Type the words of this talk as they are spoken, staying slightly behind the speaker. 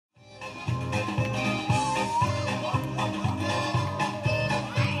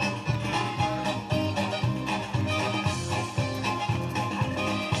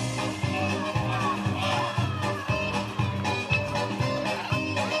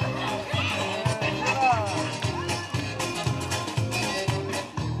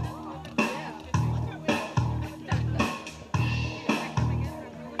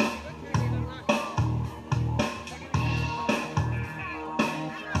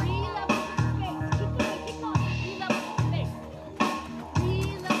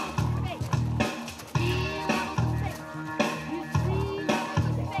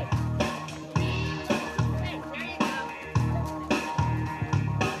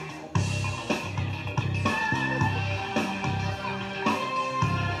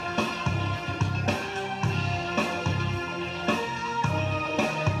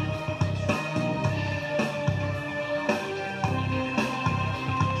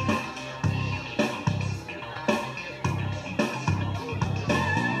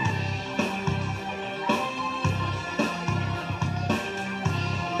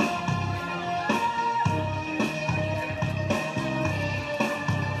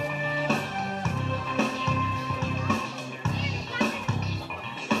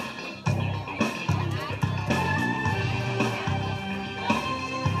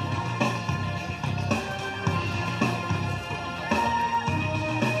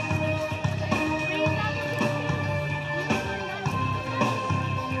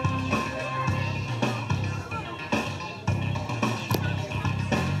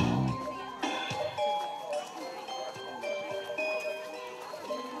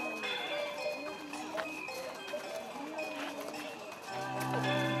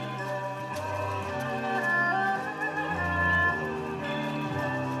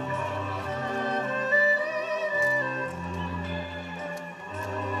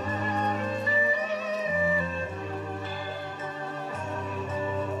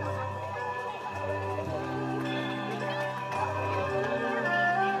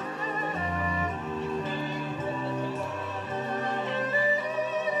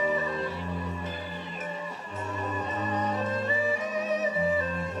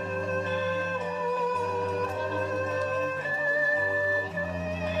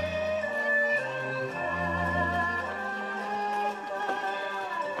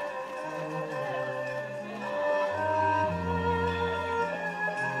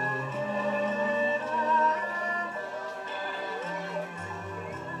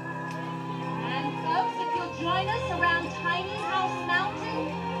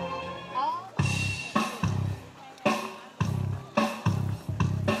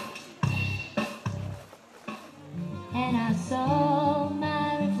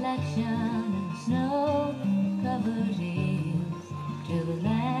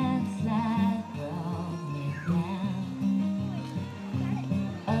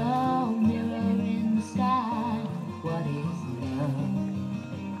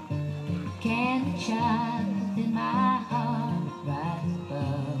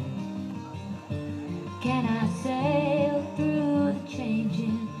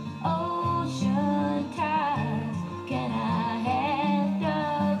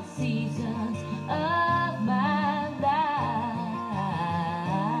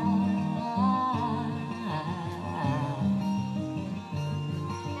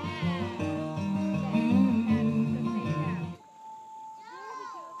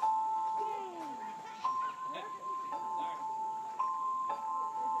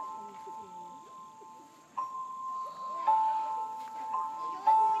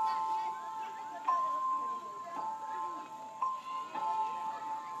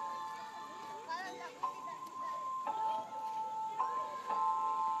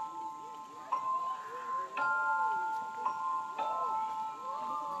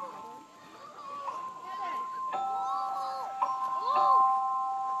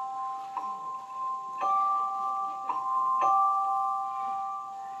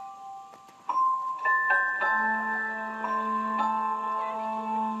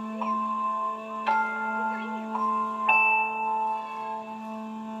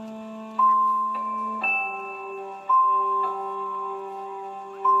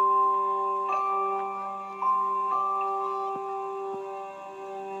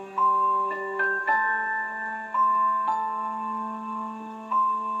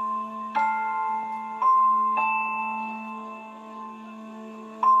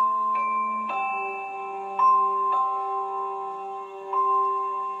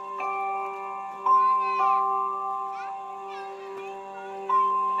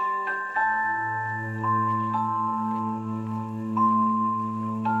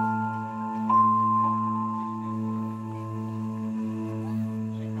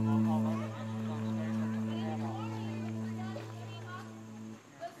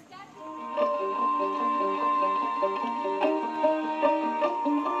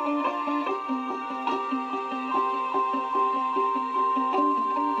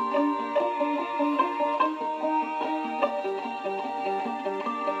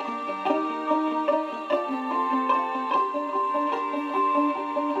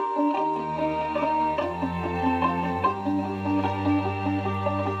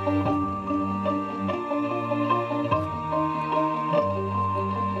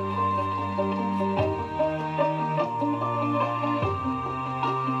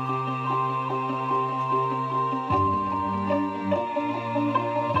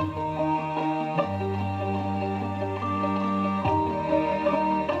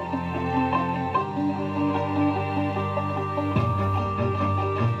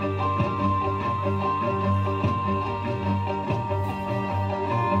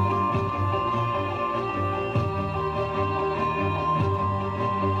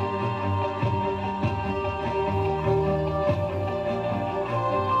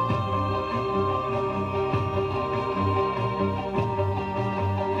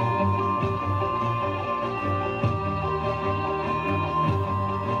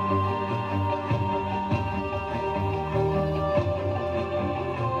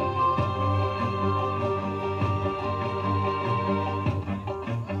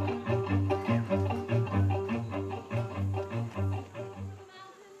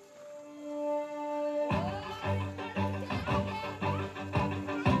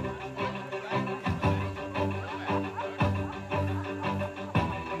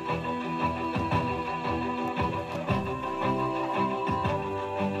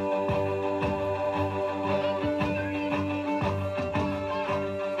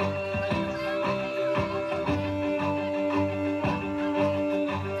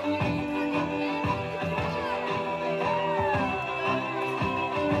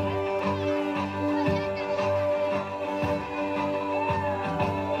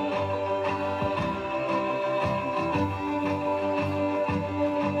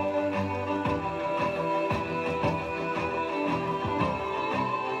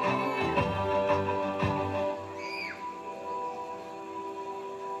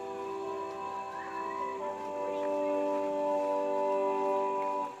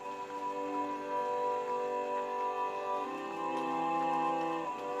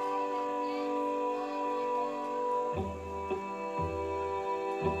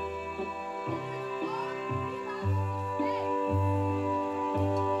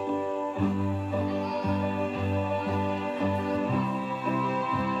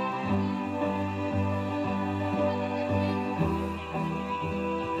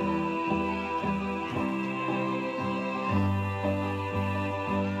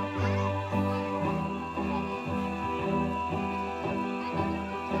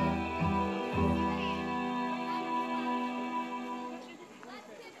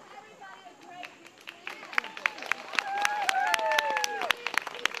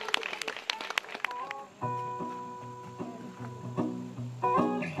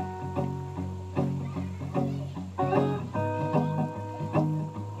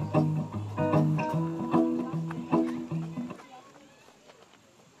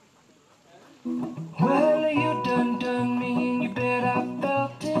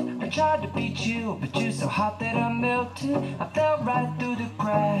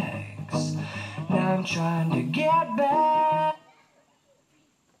I'm trying to get back.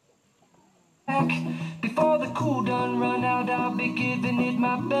 Before the cool done run out, I'll be giving it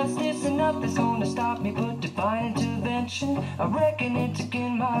my best. This and nothing's gonna stop me but divine intervention. I reckon it's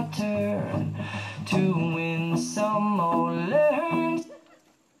again my turn to win some or learn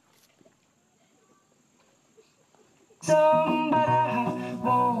some, but I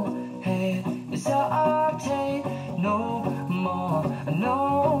won't hesitate no more,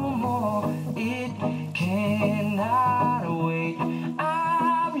 no more. It cannot wait.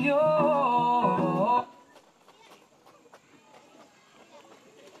 I'm yours.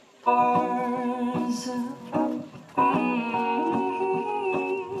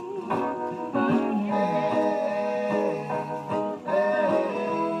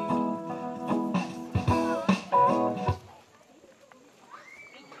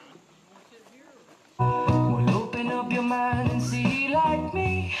 Well, open up your mind and see like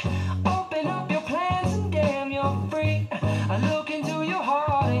me. Open up your plans and damn, you're free. I look into your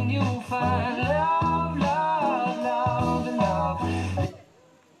heart and you'll find love, love, love, and love.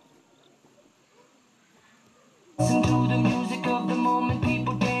 Listen to the music of the moment,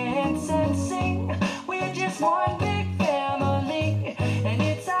 people dance and sing. We're just one big family, and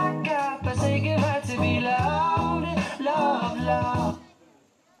it's our God-forsaken right to be loved. Love, love,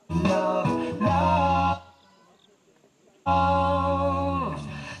 love, love.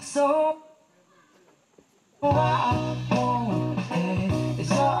 So I won't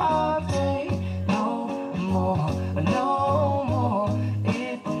hesitate no more, no more.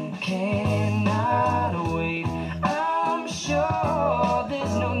 It cannot wait. I'm sure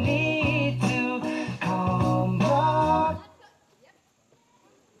there's no need to complicate.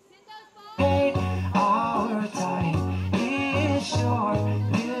 Our time is short.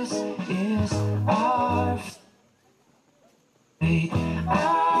 This is our fate.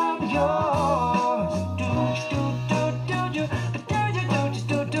 I'm yours.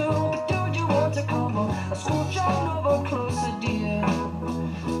 Do you want to come on? I scooch on over closer, dear,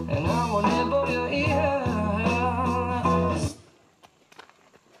 and I will nibble your ear.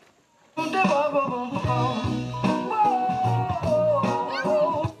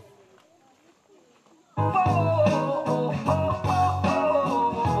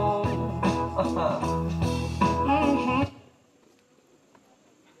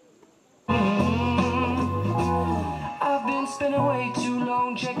 I've been spending way too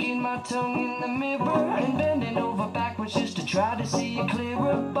long checking my tongue in the mirror and bending over backwards just to try to see it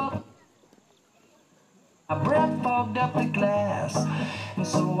clearer, but my breath fogged up the glass, and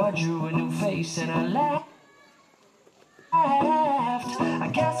so I drew a new face and I laughed. I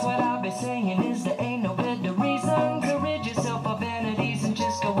guess what I've been saying is there ain't no better reason to rid yourself of vanities and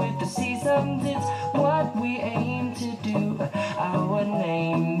just go with the seasons. It's what we aim to do. Our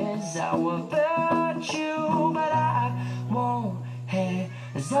name is our virtue, but I won't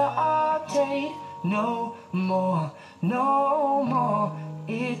hesitate no more, no more.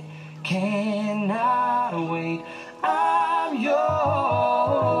 It cannot wait. I'm yours.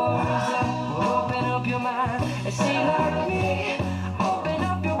 Open up your mind and see like me.